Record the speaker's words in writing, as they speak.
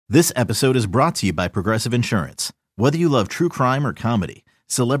This episode is brought to you by Progressive Insurance. Whether you love true crime or comedy,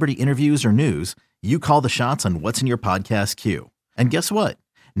 celebrity interviews or news, you call the shots on what's in your podcast queue. And guess what?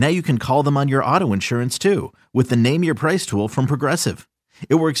 Now you can call them on your auto insurance too with the Name Your Price tool from Progressive.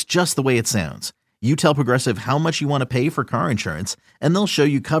 It works just the way it sounds. You tell Progressive how much you want to pay for car insurance, and they'll show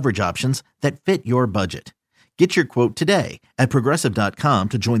you coverage options that fit your budget. Get your quote today at Progressive.com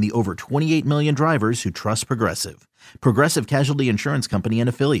to join the over 28 million drivers who trust Progressive. Progressive Casualty Insurance Company and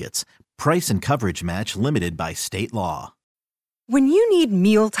Affiliates. Price and coverage match limited by state law. When you need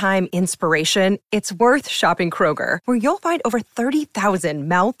mealtime inspiration, it's worth shopping Kroger, where you'll find over 30,000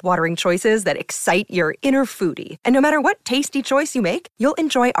 mouth-watering choices that excite your inner foodie. And no matter what tasty choice you make, you'll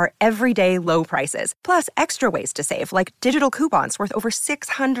enjoy our everyday low prices, plus extra ways to save, like digital coupons worth over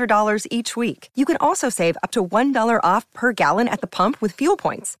 $600 each week. You can also save up to $1 off per gallon at the pump with fuel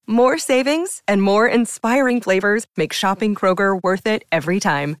points. More savings and more inspiring flavors make shopping Kroger worth it every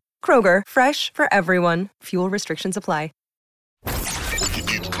time. Kroger, fresh for everyone. Fuel restrictions apply.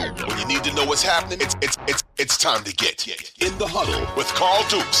 When you need to know what's happening, it's time to get in the huddle with Carl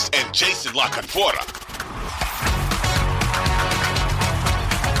Dukes and Jason La Canfora.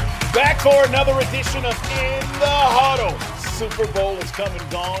 Back for another edition of In the Huddle. Super Bowl is come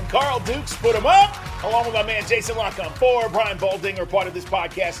and gone. Carl Dukes put him up, along with my man Jason La Canfora, Brian Baldinger, part of this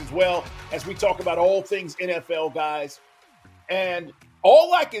podcast as well, as we talk about all things NFL, guys. And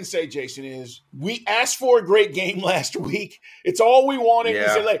all I can say, Jason, is we asked for a great game last week. It's all we wanted.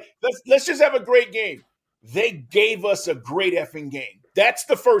 Yeah. We said, let's just have a great game. They gave us a great effing game. That's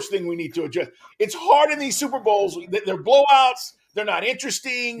the first thing we need to address. It's hard in these Super Bowls. They're blowouts. They're not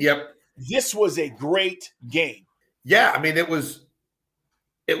interesting. Yep. This was a great game. Yeah, I mean, it was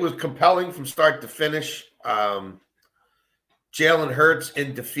compelling from start to finish. Jalen Hurts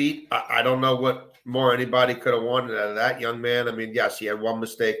in defeat. I don't know what more anybody could have wanted out of that young man. I mean, yes, he had one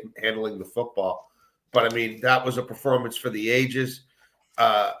mistake handling the football, but I mean, that was a performance for the ages.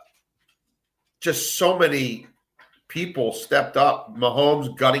 Just so many people stepped up.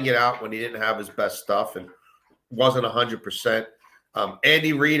 Mahomes gutting it out when he didn't have his best stuff and wasn't 100%.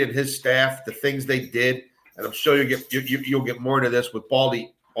 Andy Reid and his staff, the things they did, and I'm sure you'll get more into this with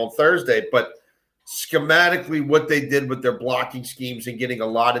Baldy on Thursday, but schematically what they did with their blocking schemes and getting a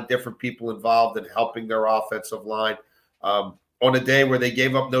lot of different people involved and helping their offensive line on a day where they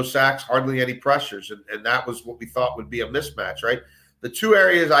gave up no sacks, hardly any pressures. And that was what we thought would be a mismatch, right? The two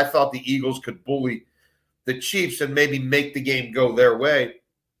areas I thought the Eagles could bully the Chiefs and maybe make the game go their way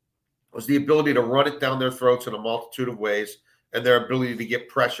was the ability to run it down their throats in a multitude of ways and their ability to get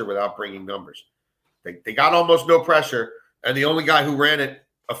pressure without bringing numbers. They got almost no pressure, and the only guy who ran it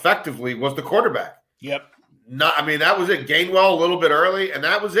effectively was the quarterback. Yep. That was it. Gainwell a little bit early, and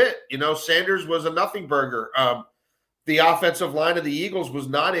that was it. Sanders was a nothing burger. The offensive line of the Eagles was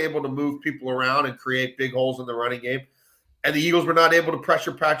not able to move people around and create big holes in the running game. And the Eagles were not able to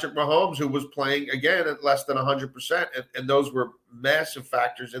pressure Patrick Mahomes, who was playing, again, at less than 100%. And those were massive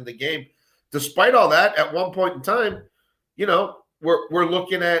factors in the game. Despite all that, at one point in time, we're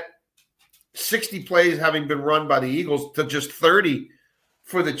looking at 60 plays having been run by the Eagles to just 30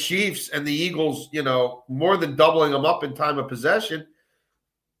 for the Chiefs, and the Eagles, more than doubling them up in time of possession.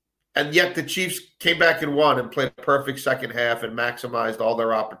 And yet the Chiefs came back and won and played a perfect second half and maximized all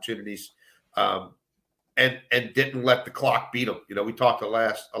their opportunities and didn't let the clock beat them. We talked a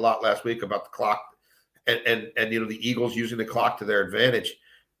lot last week about the clock and the Eagles using the clock to their advantage.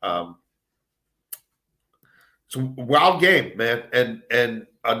 It's a wild game, man. And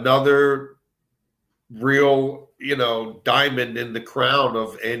another real, diamond in the crown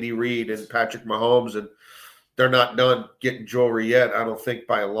of Andy Reid and Patrick Mahomes, and they're not done getting jewelry yet, I don't think,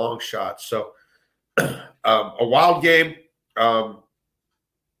 by a long shot. So a wild game, a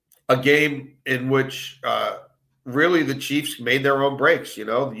game in which really the Chiefs made their own breaks. You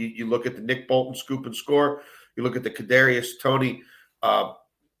look at the Nick Bolton scoop and score, you look at the Kadarius Toney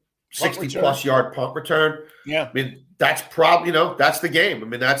 60-plus yard punt return. Yeah. I mean, that's probably, that's the game. I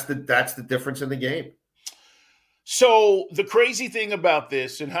mean, that's the difference in the game. So the crazy thing about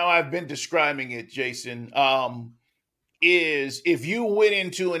this and how I've been describing it, Jason, is if you went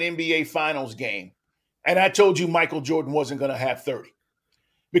into an NBA Finals game and I told you Michael Jordan wasn't going to have 30,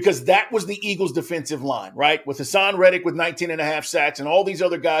 because that was the Eagles' defensive line, right? With Hassan Reddick with 19 and a half sacks and all these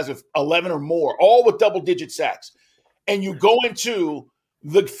other guys with 11 or more, all with double-digit sacks. And you go into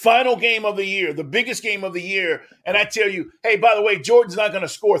the final game of the year, the biggest game of the year, and I tell you, hey, by the way, Jordan's not going to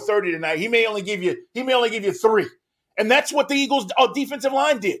score 30 tonight. He may only give you 3. And that's what the Eagles' defensive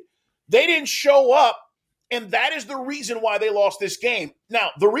line did. They didn't show up, and that is the reason why they lost this game.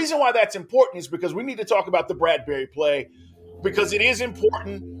 Now, the reason why that's important is because we need to talk about the Bradbury play, because it is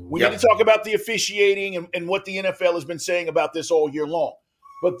important We need to talk about the officiating and what the NFL has been saying about this all year long.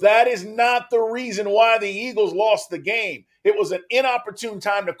 But that is not the reason why the Eagles lost the game. It was an inopportune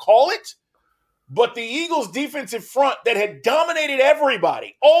time to call it. But the Eagles' defensive front that had dominated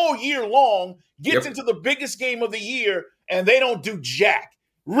everybody all year long gets into the biggest game of the year, and they don't do jack.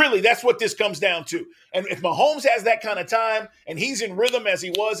 Really, that's what this comes down to. And if Mahomes has that kind of time and he's in rhythm as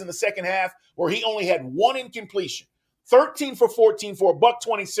he was in the second half, where he only had one incompletion, 13 for 14 for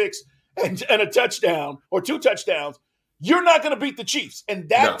 $126 and a touchdown or 2 touchdowns, you're not going to beat the Chiefs. And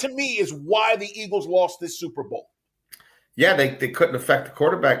that, to me, is why the Eagles lost this Super Bowl. Yeah, they couldn't affect the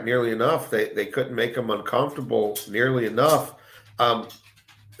quarterback nearly enough. They couldn't make him uncomfortable nearly enough.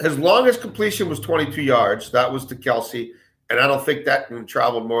 His longest completion was 22 yards. That was to Kelsey. And I don't think that one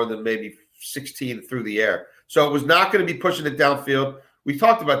traveled more than maybe 16 through the air. So it was not going to be pushing it downfield. We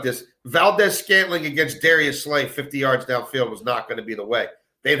talked about this. Valdez-Scantling against Darius Slay, 50 yards downfield, was not going to be the way.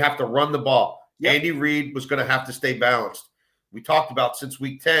 They'd have to run the ball. Yep. Andy Reid was going to have to stay balanced. We talked about since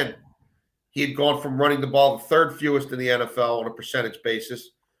week 10, he had gone from running the ball the third fewest in the NFL on a percentage basis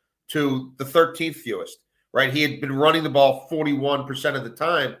to the 13th fewest, right? He had been running the ball 41% of the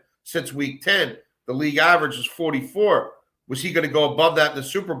time since week 10. The league average was 44. Was he going to go above that in the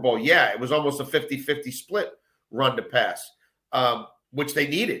Super Bowl? Yeah, it was almost a 50-50 split run to pass, which they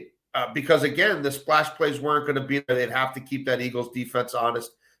needed because, again, the splash plays weren't going to be there. They'd have to keep that Eagles defense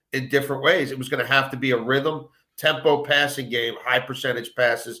honest in different ways. It was going to have to be a rhythm, tempo passing game, high percentage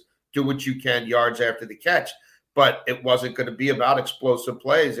passes, do what you can, yards after the catch. But it wasn't going to be about explosive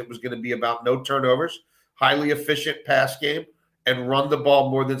plays. It was going to be about no turnovers, highly efficient pass game, and run the ball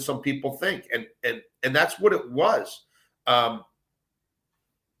more than some people think. And that's what it was. And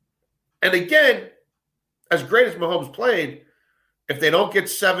again, as great as Mahomes played, if they don't get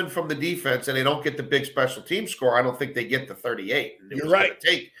 7 from the defense and they don't get the big special team score, I don't think they get the 38. And it was going to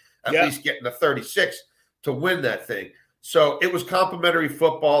take at least getting the 36 to win that thing. So it was complimentary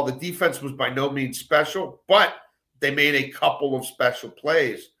football. The defense was by no means special, but they made a couple of special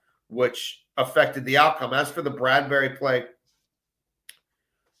plays, which affected the outcome. As for the Bradbury play,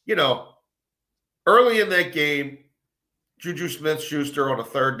 early in that game, Juju Smith-Schuster on a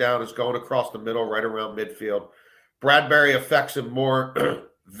third down is going across the middle right around midfield. Bradbury affects him more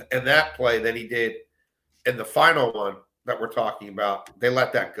in that play than he did in the final one that we're talking about. They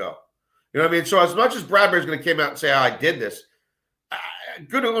let that go. You know what I mean? So as much as Bradbury's going to come out and say, I did this,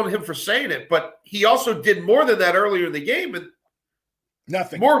 good on him for saying it, but he also did more than that earlier in the game. And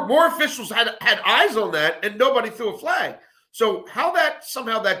nothing. More officials had eyes on that, and nobody threw a flag. So how that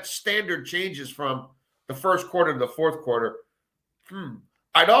somehow that standard changes from the first quarter to the fourth quarter.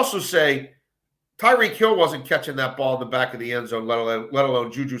 I'd also say Tyreek Hill wasn't catching that ball in the back of the end zone, let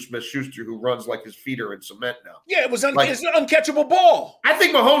alone Juju Smith-Schuster, who runs like his feet are in cement now. Yeah, it's an uncatchable ball. I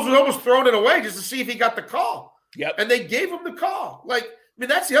think Mahomes was almost throwing it away just to see if he got the call. Yep. And they gave him the call.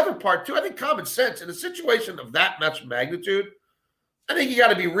 That's the other part, too. I think common sense in a situation of that much magnitude, I think you got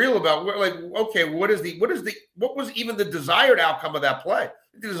to be real about what was even the desired outcome of that play?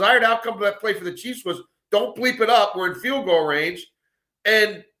 The desired outcome of that play for the Chiefs was don't bleep it up. We're in field goal range,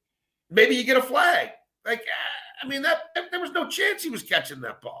 and maybe you get a flag. There was no chance he was catching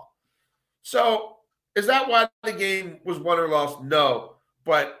that ball. So is that why the game was won or lost? No.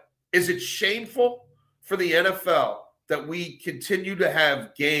 But is it shameful for the NFL that we continue to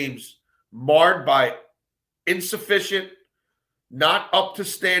have games marred by insufficient, not up to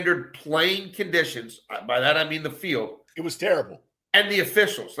standard playing conditions? By that, I mean the field. It was terrible. And the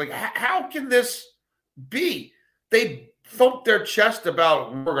officials. How can this be? They thumped their chest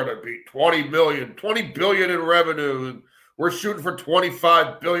about, we're going to be 20 billion in revenue, and we're shooting for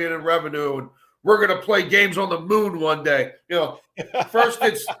 25 billion in revenue, and we're going to play games on the moon one day. First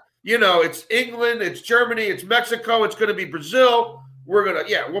it's England, it's Germany, it's Mexico, it's going to be Brazil.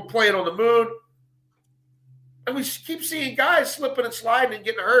 We'll play it on the moon. And we keep seeing guys slipping and sliding and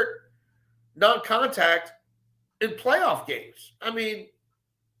getting hurt, non-contact, in playoff games.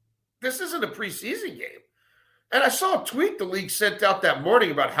 This isn't a preseason game. And I saw a tweet the league sent out that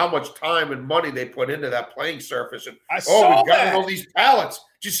morning about how much time and money they put into that playing surface. And we've got all these pallets.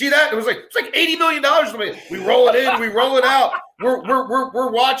 Did you see that? It's like $80 million. We roll it in, we roll it out.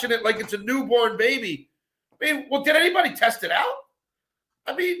 We're watching it like it's a newborn baby. Did anybody test it out?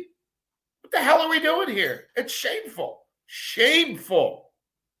 What the hell are we doing here? It's shameful. Shameful.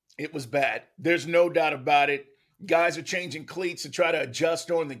 It was bad. There's no doubt about it. Guys are changing cleats to try to adjust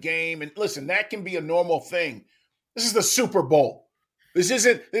during the game. And listen, that can be a normal thing. This is the Super Bowl. This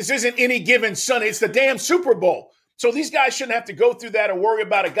isn't any given Sunday. It's the damn Super Bowl. So these guys shouldn't have to go through that or worry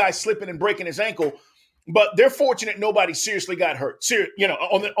about a guy slipping and breaking his ankle. But they're fortunate nobody seriously got hurt.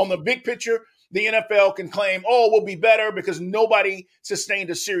 On the big picture, the NFL can claim, we'll be better because nobody sustained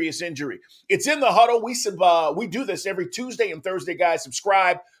a serious injury. It's in the huddle. We do this every Tuesday and Thursday, guys.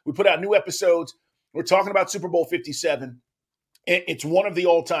 Subscribe. We put out new episodes. We're talking about Super Bowl 57. It's one of the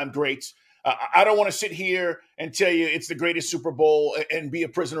all-time greats. I don't want to sit here and tell you it's the greatest Super Bowl and be a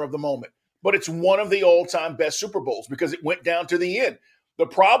prisoner of the moment. But it's one of the all-time best Super Bowls because it went down to the end. The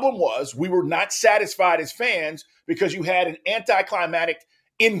problem was we were not satisfied as fans because you had an anticlimactic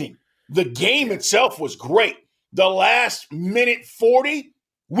ending. The game itself was great. The last minute 40,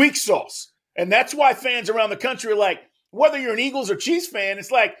 weak sauce. And that's why fans around the country are like, whether you're an Eagles or Chiefs fan,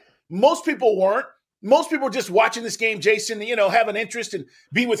 it's like most people weren't. Most people were just watching this game, Jason, have an interest and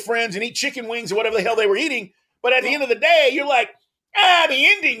be with friends and eat chicken wings or whatever the hell they were eating. But at the end of the day, you're like, the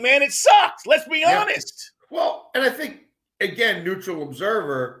ending, man, it sucks. Let's be honest. Well, and I think, again, neutral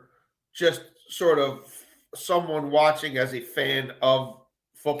observer, just sort of someone watching as a fan of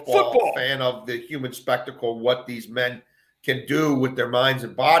football, fan of the human spectacle, what these men can do with their minds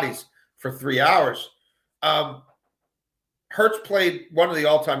and bodies for 3 hours. Hurts played one of the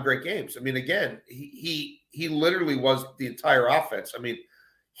all-time great games. I mean, again, he literally was the entire offense. I mean,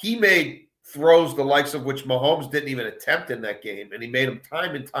 he made throws the likes of which Mahomes didn't even attempt in that game, and he made them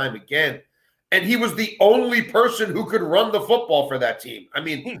time and time again. And he was the only person who could run the football for that team. I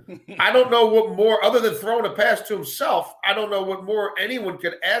mean, I don't know what more, other than throwing a pass to himself, I don't know what more anyone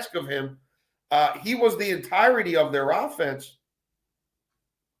could ask of him. He was the entirety of their offense.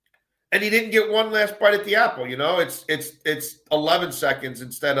 And he didn't get one last bite at the apple. It's 11 seconds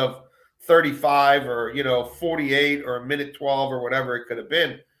instead of 35 or, 48 or a minute 12 or whatever it could have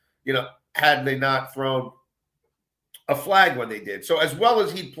been, had they not thrown a flag when they did. So as well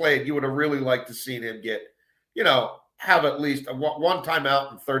as he played, you would have really liked to see him get, have at least one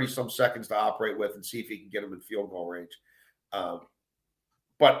timeout and 30-some seconds to operate with and see if he can get him in field goal range.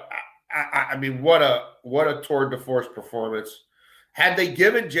 But I mean, what a tour de force performance. Had they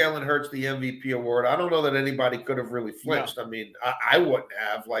given Jalen Hurts the MVP award, I don't know that anybody could have really flinched. No. I mean, I wouldn't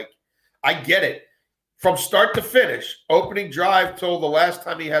have. I get it. From start to finish, opening drive till the last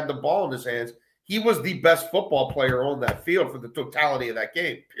time he had the ball in his hands, he was the best football player on that field for the totality of that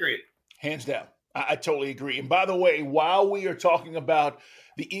game, period. Hands down. I totally agree. And by the way, while we are talking about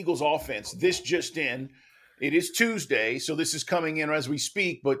the Eagles offense, this just in, it is Tuesday, so this is coming in as we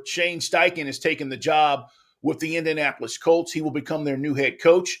speak, but Shane Steichen has taken the job with the Indianapolis Colts. He will become their new head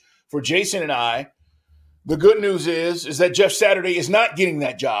coach. For Jason and I, the good news is that Jeff Saturday is not getting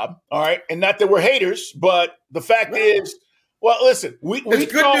that job, all right? And not that we're haters, but the fact is, well, listen,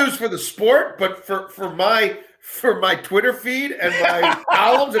 it's good news for the sport, but for my Twitter feed and my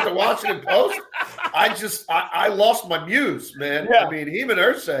columns at the Washington Post, I lost my muse, man. Yeah. I mean, him and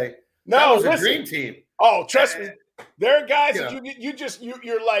Irsay, that was a dream team. Oh, trust me. There are guys that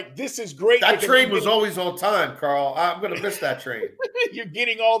you're like, this is great. That train was always on time, Carl. I'm going to miss that train. You're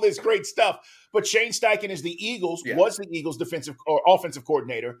getting all this great stuff. But Shane Steichen is was the Eagles defensive or offensive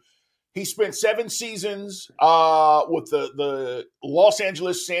coordinator. He spent 7 seasons with the Los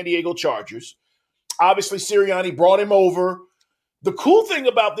Angeles San Diego Chargers. Obviously, Sirianni brought him over. The cool thing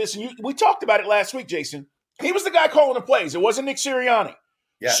about this, and we talked about it last week, Jason, he was the guy calling the plays. It wasn't Nick Sirianni.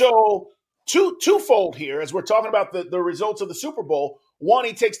 Yeah. So twofold here as we're talking about the results of the Super Bowl. One,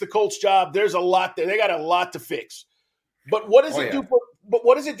 he takes the Colts job. There's a lot there. They got a lot to fix. But what does it do for? But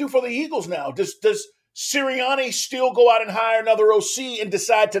what does it do for the Eagles now? Does Sirianni still go out and hire another OC and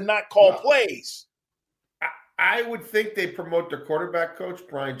decide to not call plays? I would think they promote their quarterback coach,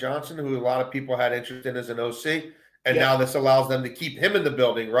 Brian Johnson, who a lot of people had interest in as an OC. And now this allows them to keep him in the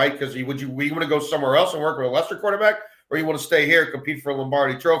building, right? Because we want to go somewhere else and work with a lesser quarterback, or you want to stay here, compete for a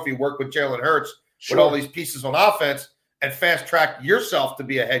Lombardi Trophy, work with Jalen Hurts with all these pieces on offense, and fast track yourself to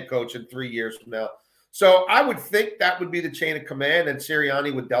be a head coach in 3 years from now. So I would think that would be the chain of command, and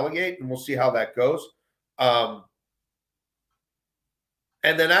Sirianni would delegate, and we'll see how that goes. And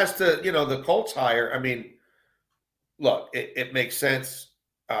then as to, the Colts hire, I mean, look, it makes sense.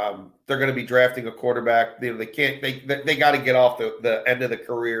 They're going to be drafting a quarterback. They can't. They got to get off the end of the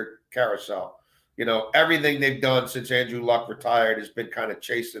career carousel. Everything they've done since Andrew Luck retired has been kind of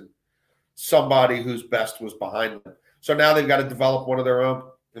chasing somebody whose best was behind them. So now they've got to develop one of their own,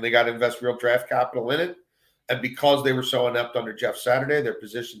 and they got to invest real draft capital in it. And because they were so inept under Jeff Saturday, they're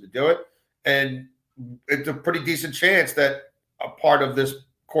positioned to do it. And it's a pretty decent chance that a part of this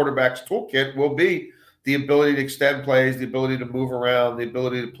quarterback's toolkit will be the ability to extend plays, the ability to move around, the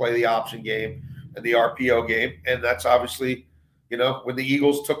ability to play the option game and the RPO game. And that's obviously, when the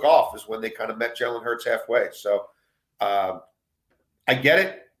Eagles took off is when they kind of met Jalen Hurts halfway. So I get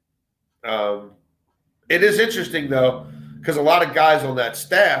it. It is interesting, though, because a lot of guys on that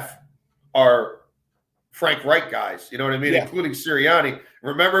staff are Frank Reich guys, you know what I mean, including Sirianni.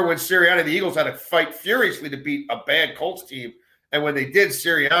 Remember when Sirianni, the Eagles had to fight furiously to beat a bad Colts team, and when they did,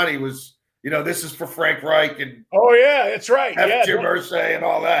 Sirianni was, this is for Frank Reich and that's right, Jim Irsay and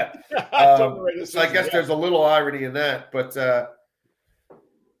all that. So I guess there's a little irony in that, but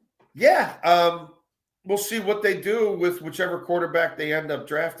we'll see what they do with whichever quarterback they end up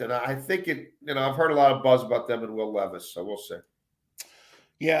drafting. I think I've heard a lot of buzz about them and Will Levis, so we'll see.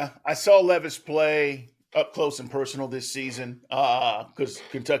 Yeah, I saw Levis play up close and personal this season because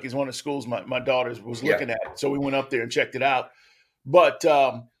Kentucky's one of the schools my daughter was looking at. So we went up there and checked it out. But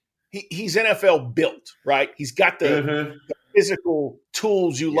he's NFL built, right? He's got the physical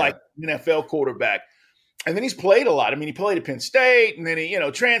tools you like an NFL quarterback. And then he's played a lot. I mean, he played at Penn State and then he,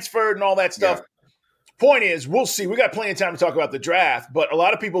 transferred and all that stuff. Yeah. Point is, we'll see. We got plenty of time to talk about the draft, but a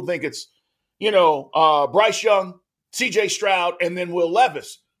lot of people think it's, Bryce Young, C.J. Stroud, and then Will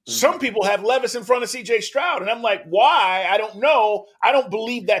Levis. Some people have Levis in front of C.J. Stroud, and I'm like, why? I don't know. I don't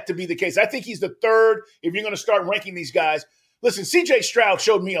believe that to be the case. I think he's the third if you're going to start ranking these guys. Listen, C.J. Stroud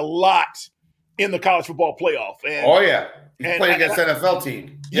showed me a lot in the college football playoff. And, he's playing against NFL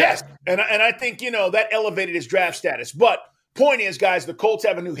team. Yes, and I think, that elevated his draft status. But point is, guys, the Colts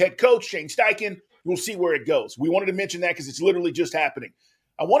have a new head coach, Shane Steichen. We'll see where it goes. We wanted to mention that because it's literally just happening.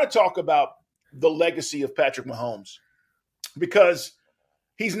 I want to talk about the legacy of Patrick Mahomes because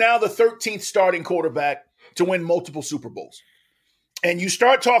he's now the 13th starting quarterback to win multiple Super Bowls. And you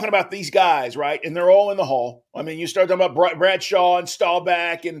start talking about these guys, right? And they're all in the hall. I mean, you start talking about Bradshaw and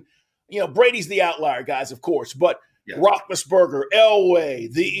Staubach and, Brady's the outlier, guys, of course. But Roethlisberger,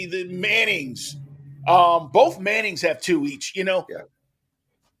 Elway, the Mannings, both Mannings have two each, Yeah.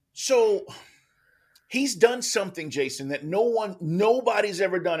 So he's done something, Jason, that nobody's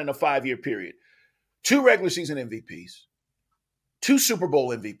ever done in a 5-year period. 2 regular season MVPs, 2 Super Bowl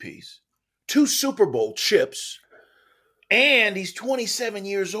MVPs, 2 Super Bowl chips, and he's 27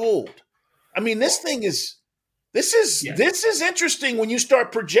 years old. I mean, this is interesting when you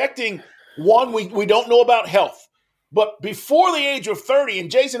start projecting. One, we don't know about health, but before the age of 30, and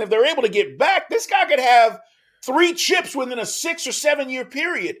Jason, if they're able to get back, this guy could have 3 chips within a 6 or 7 year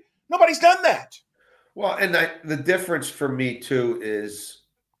period. Nobody's done that. Well, and the difference for me, too, is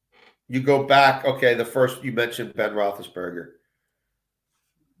you go back, the first you mentioned Ben Roethlisberger.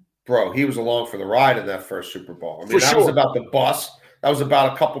 Bro, he was along for the ride in that first Super Bowl. I mean, was about the bus. That was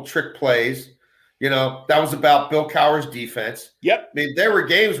about a couple trick plays. That was about Bill Cowher's defense. Yep. I mean, there were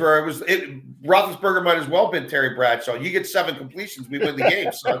games where Roethlisberger might as well have been Terry Bradshaw. You get 7 completions, we win the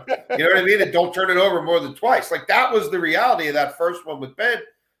game, son. You know what I mean? And don't turn it over more than twice. Like, that was the reality of that first one with Ben.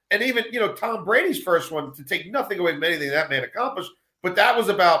 And even, Tom Brady's first one, to take nothing away from anything that man accomplished, but that was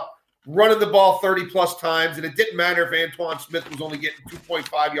about running the ball 30-plus times, and it didn't matter if Antoine Smith was only getting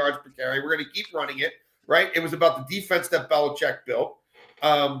 2.5 yards per carry. We're going to keep running it, right? It was about the defense that Belichick built.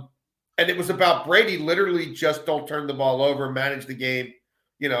 And it was about Brady literally just don't turn the ball over, manage the game,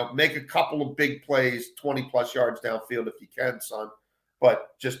 make a couple of big plays, 20-plus yards downfield if you can, son,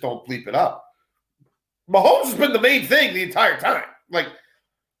 but just don't bleep it up. Mahomes has been the main thing the entire time. Like,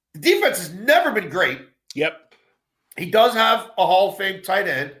 the defense has never been great. Yep. He does have a Hall of Fame tight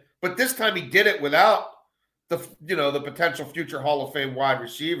end, but this time he did it without the potential future Hall of Fame wide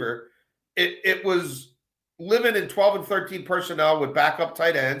receiver. It was living in 12 and 13 personnel with backup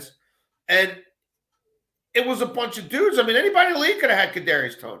tight ends, and it was a bunch of dudes. I mean, anybody in the league could have had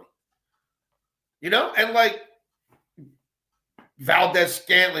Kadarius Toney. And like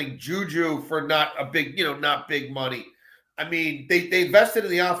Valdez-Scantling, Juju for not a big, not big money. I mean, they invested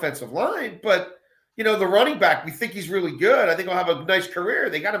in the offensive line, but, the running back, we think he's really good. I think he'll have a nice career.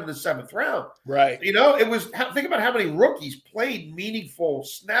 They got him in the 7th round. Right. It was – think about how many rookies played meaningful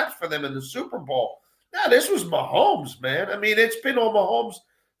snaps for them in the Super Bowl. Now, this was Mahomes, man. I mean, it's been on Mahomes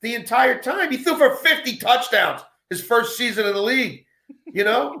the entire time. He threw for 50 touchdowns his first season in the league.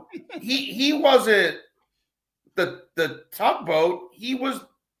 He wasn't the tugboat. He was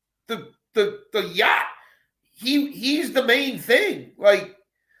the yacht. He's the main thing. Like,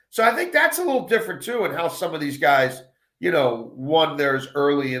 so I think that's a little different too in how some of these guys, won theirs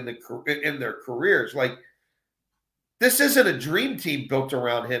early in their careers. Like, this isn't a dream team built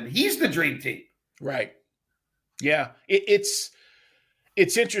around him. He's the dream team. Right. Yeah. It's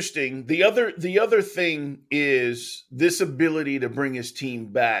interesting. The other thing is this ability to bring his team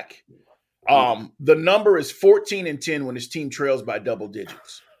back. The number is 14-10 when his team trails by double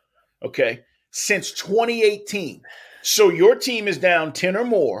digits. Okay. Since 2018. So your team is down 10 or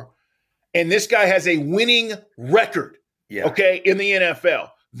more, and this guy has a winning record, okay, in the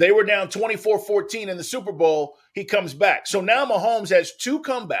NFL. They were down 24-14 in the Super Bowl. He comes back. So now Mahomes has 2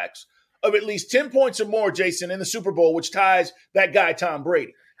 comebacks of at least 10 points or more, Jason, in the Super Bowl, which ties that guy Tom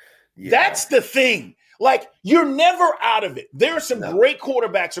Brady. Yeah. That's the thing. Like, you're never out of it. There are some great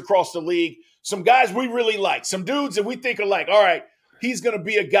quarterbacks across the league, some guys we really like, some dudes that we think are like, all right, he's going to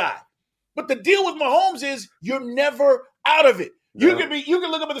be a guy. But the deal with Mahomes is you're never out of it. No. You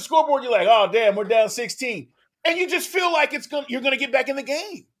can look up at the scoreboard, you're like, oh, damn, we're down 16. And you just feel like you're going to get back in the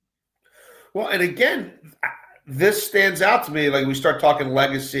game. Well, and again, this stands out to me. Like, we start talking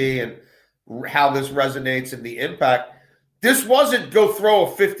legacy and how this resonates and the impact. This wasn't go throw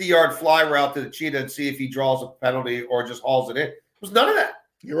a 50-yard fly route to the cheetah and see if he draws a penalty or just hauls it in. It was none of that.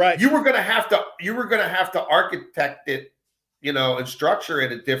 You're right. You were going to have to architect it, and structure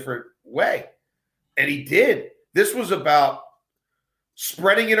it a different way. And he did. This was about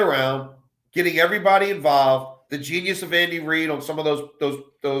spreading it around, getting everybody involved. The genius of Andy Reid on some of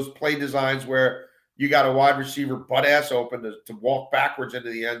those play designs where you got a wide receiver butt ass open to walk backwards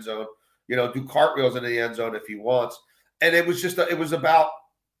into the end zone, do cartwheels into the end zone if he wants. And it was about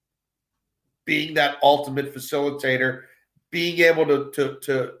being that ultimate facilitator, being able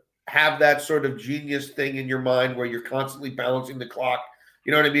to have that sort of genius thing in your mind where you're constantly balancing the clock.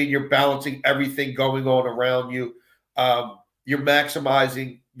 You know what I mean? You're balancing everything going on around you. You're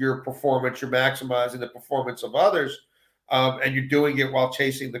maximizing your performance. You're maximizing the performance of others. And you're doing it while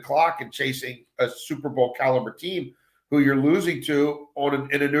chasing the clock and chasing a Super Bowl caliber team who you're losing to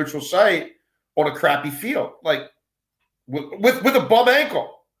in a neutral site on a crappy field. Like, with a bum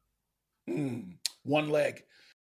ankle. One leg.